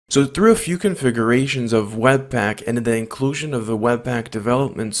So through a few configurations of Webpack and the inclusion of the Webpack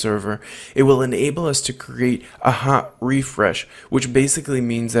development server, it will enable us to create a hot refresh, which basically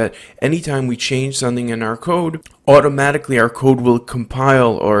means that anytime we change something in our code, automatically our code will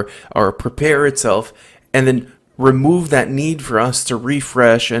compile or prepare itself and then remove that need for us to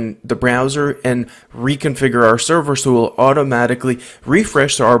refresh and the browser and reconfigure our server, so we'll automatically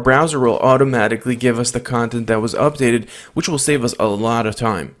refresh, so our browser will automatically give us the content that was updated, which will save us a lot of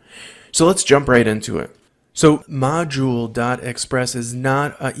time. So let's jump right into it. So module.express is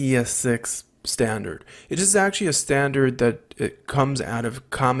not a ES6 standard. It is actually a standard that it comes out of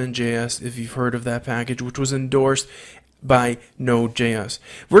CommonJS, if you've heard of that package, which was endorsed by Node.js.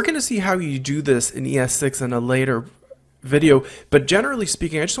 We're going to see how you do this in ES6 in a later video, but generally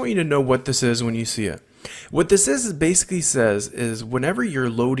speaking, I just want you to know what this is when you see it. What this is basically says is whenever you're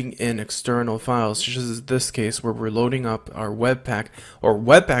loading in external files, such as this case where we're loading up our Webpack, or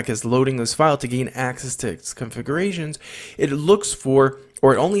Webpack is loading this file to gain access to its configurations, it looks for,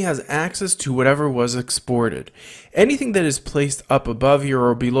 or it only has access to whatever was exported. Anything that is placed up above here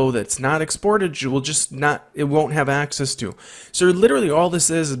or below that's not exported, it won't have access to. So literally all this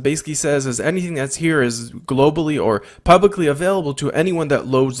is basically says is anything that's here is globally or publicly available to anyone that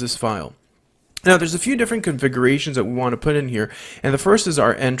loads this file. Now there's a few different configurations that we want to put in here, and the first is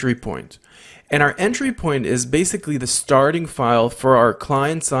our entry point. And our entry point is basically the starting file for our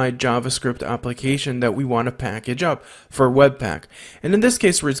client-side JavaScript application that we want to package up for Webpack. And in this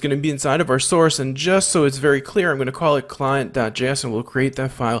case, where it's going to be inside of our source, and just so it's very clear, I'm going to call it client.js, and we'll create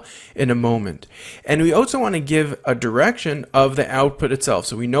that file in a moment. And we also want to give a direction of the output itself,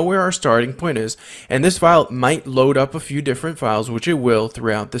 so we know where our starting point is. And this file might load up a few different files, which it will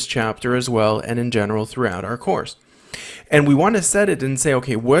throughout this chapter as well, and in general throughout our course. And we want to set it and say,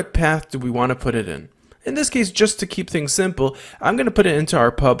 okay, what path do we want to put it in? In this case, just to keep things simple, I'm going to put it into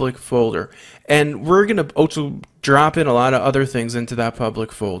our public folder. And we're going to also drop in a lot of other things into that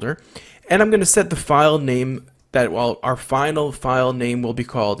public folder. And I'm going to set the file name that, well, our final file name will be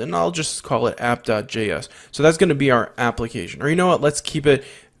called. And I'll just call it app.js. So that's going to be our application. Or you know what, let's keep it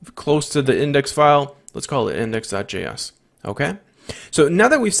close to the index file. Let's call it index.js. Okay? So now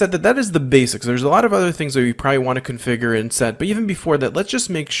that we've said that, that is the basics. There's a lot of other things that we probably want to configure and set, but even before that, let's just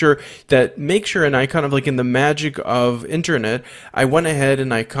make sure, and I kind of like in the magic of internet, I went ahead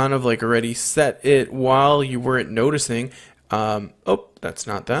and I kind of like already set it while you weren't noticing. Oh, that's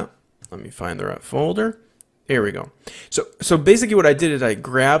not that. Let me find the right folder. Here we go. So basically what I did is I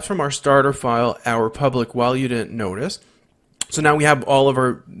grabbed from our starter file our public while you didn't notice. So now we have all of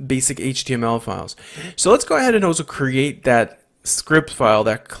our basic HTML files. So let's go ahead and also create that script file,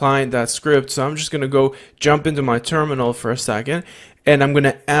 that client.script. So I'm just going to go jump into my terminal for a second, and I'm going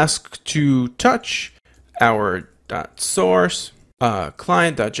to ask to touch our .source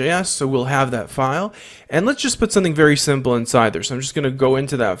client.js, so we'll have that file, and let's just put something very simple inside there. So I'm just going to go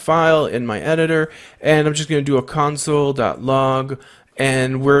into that file in my editor, and I'm just going to do a console.log,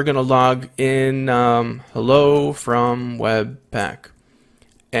 and we're going to log in hello from Webpack.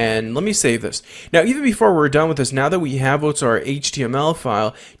 And let me save this. Now, even before we're done with this, now that we have what's our HTML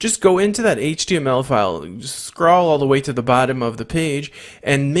file, just go into that HTML file, just scroll all the way to the bottom of the page,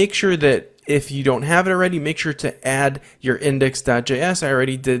 and make sure that if you don't have it already, make sure to add your index.js. I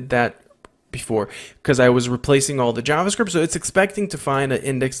already did that before because I was replacing all the JavaScript, so it's expecting to find an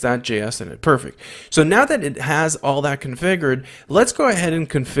index.js in it. Perfect. So now that it has all that configured, let's go ahead and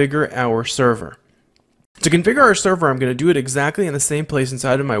configure our server. To configure our server, I'm going to do it exactly in the same place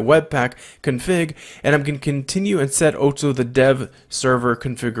inside of my Webpack config, and I'm going to continue and set also the dev server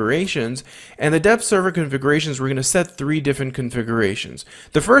configurations. And the dev server configurations, we're going to set 3 different configurations.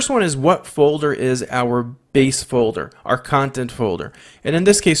 The first one is what folder is our base folder, our content folder. And in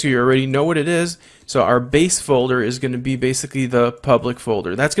this case, you already know what it is. So our base folder is going to be basically the public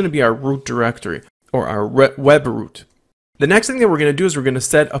folder. That's going to be our root directory, or our web root. The next thing that we're going to do is we're going to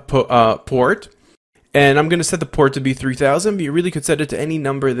set a port. And I'm going to set the port to be 3000, but you really could set it to any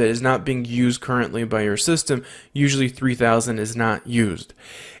number that is not being used currently by your system. Usually 3000 is not used.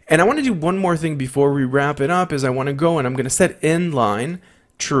 And I want to do one more thing before we wrap it up, is I want to go and I'm going to set inline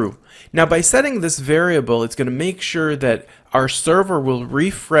true. Now by setting this variable, it's going to make sure that our server will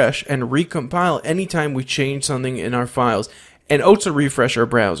refresh and recompile anytime we change something in our files, and also refresh our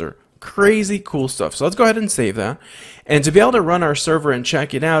browser. Crazy cool stuff. So let's go ahead and save that. And to be able to run our server and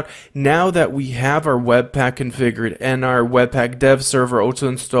check it out, now that we have our Webpack configured and our Webpack dev server also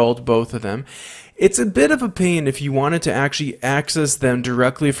installed, both of them, it's a bit of a pain if you wanted to actually access them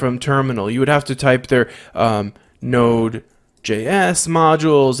directly from terminal. You would have to type their Node.js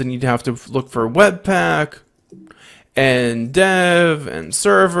modules, and you'd have to look for Webpack. and dev and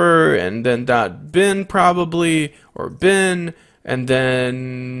server and then .bin probably, or bin, and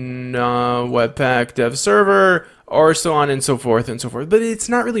then Webpack dev server, or so on and so forth and so forth. But it's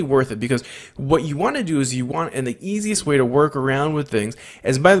not really worth it, because what you want to do is and the easiest way to work around with things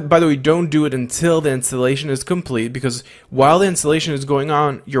is, by the way, don't do it until the installation is complete, because while the installation is going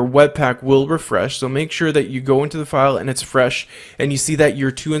on, your Webpack will refresh. So make sure that you go into the file and it's fresh and you see that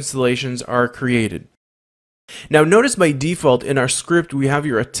your 2 installations are created. Now notice by default in our script we have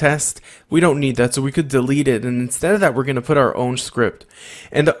here a test. We don't need that, so we could delete it, and instead of that we're going to put our own script.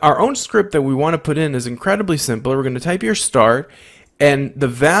 And our own script that we want to put in is incredibly simple. We're going to type here start, and the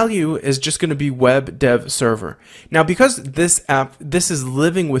value is just going to be web dev server. Now because this is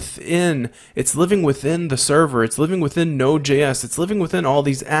living within, it's living within the server, it's living within Node.js, it's living within all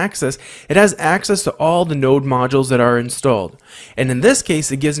these access, it has access to all the Node modules that are installed. And in this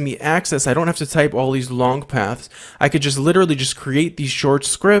case it gives me access. I don't have to type all these long paths. I could just literally just create these short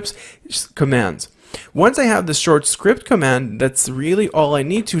scripts commands. Once I have the short script command, that's really all I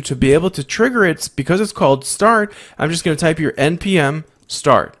need to be able to trigger it. Because it's called start, I'm just going to type here npm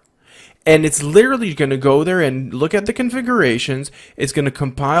start. And it's literally going to go there and look at the configurations. It's going to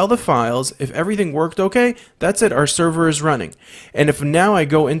compile the files. If everything worked okay, that's it. Our server is running. And if now I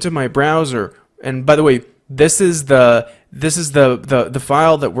go into my browser, and by the way, this is the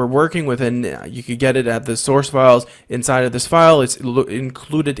file that we're working with, and you could get it at the source files inside of this file. It's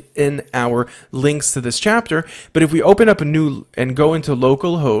included in our links to this chapter. But if we open up a new and go into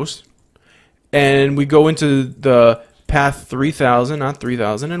localhost, and we go into the path 3000, not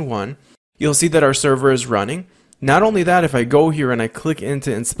 3001, you'll see that our server is running. Not only that, if I go here and I click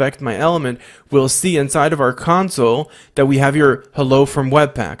into inspect my element, we'll see inside of our console that we have here hello from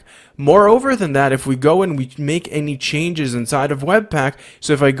Webpack. Moreover than that, if we go and we make any changes inside of Webpack,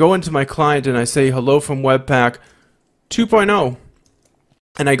 so if I go into my client and I say hello from Webpack 2.0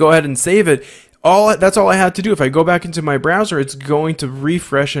 and I go ahead and save it, that's all I had to do. If I go back into my browser, it's going to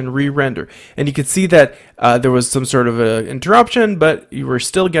refresh and re-render. And you can see that there was some sort of an interruption, but you were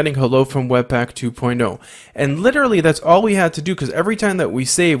still getting hello from Webpack 2.0. And literally that's all we had to do, because every time that we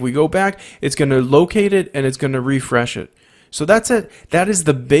save, we go back, it's going to locate it and it's going to refresh it. So that's it. That is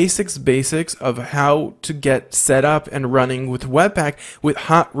the basics of how to get set up and running with Webpack with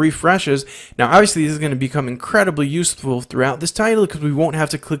hot refreshes. Now obviously this is going to become incredibly useful throughout this title, because we won't have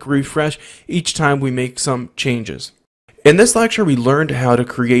to click refresh each time we make some changes. In this lecture we learned how to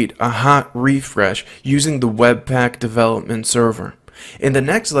create a hot refresh using the Webpack development server. In the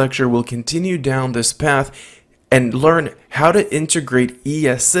next lecture we'll continue down this path and learn how to integrate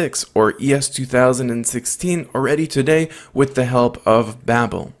ES6 or ES 2016 already today with the help of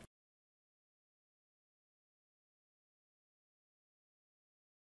Babel.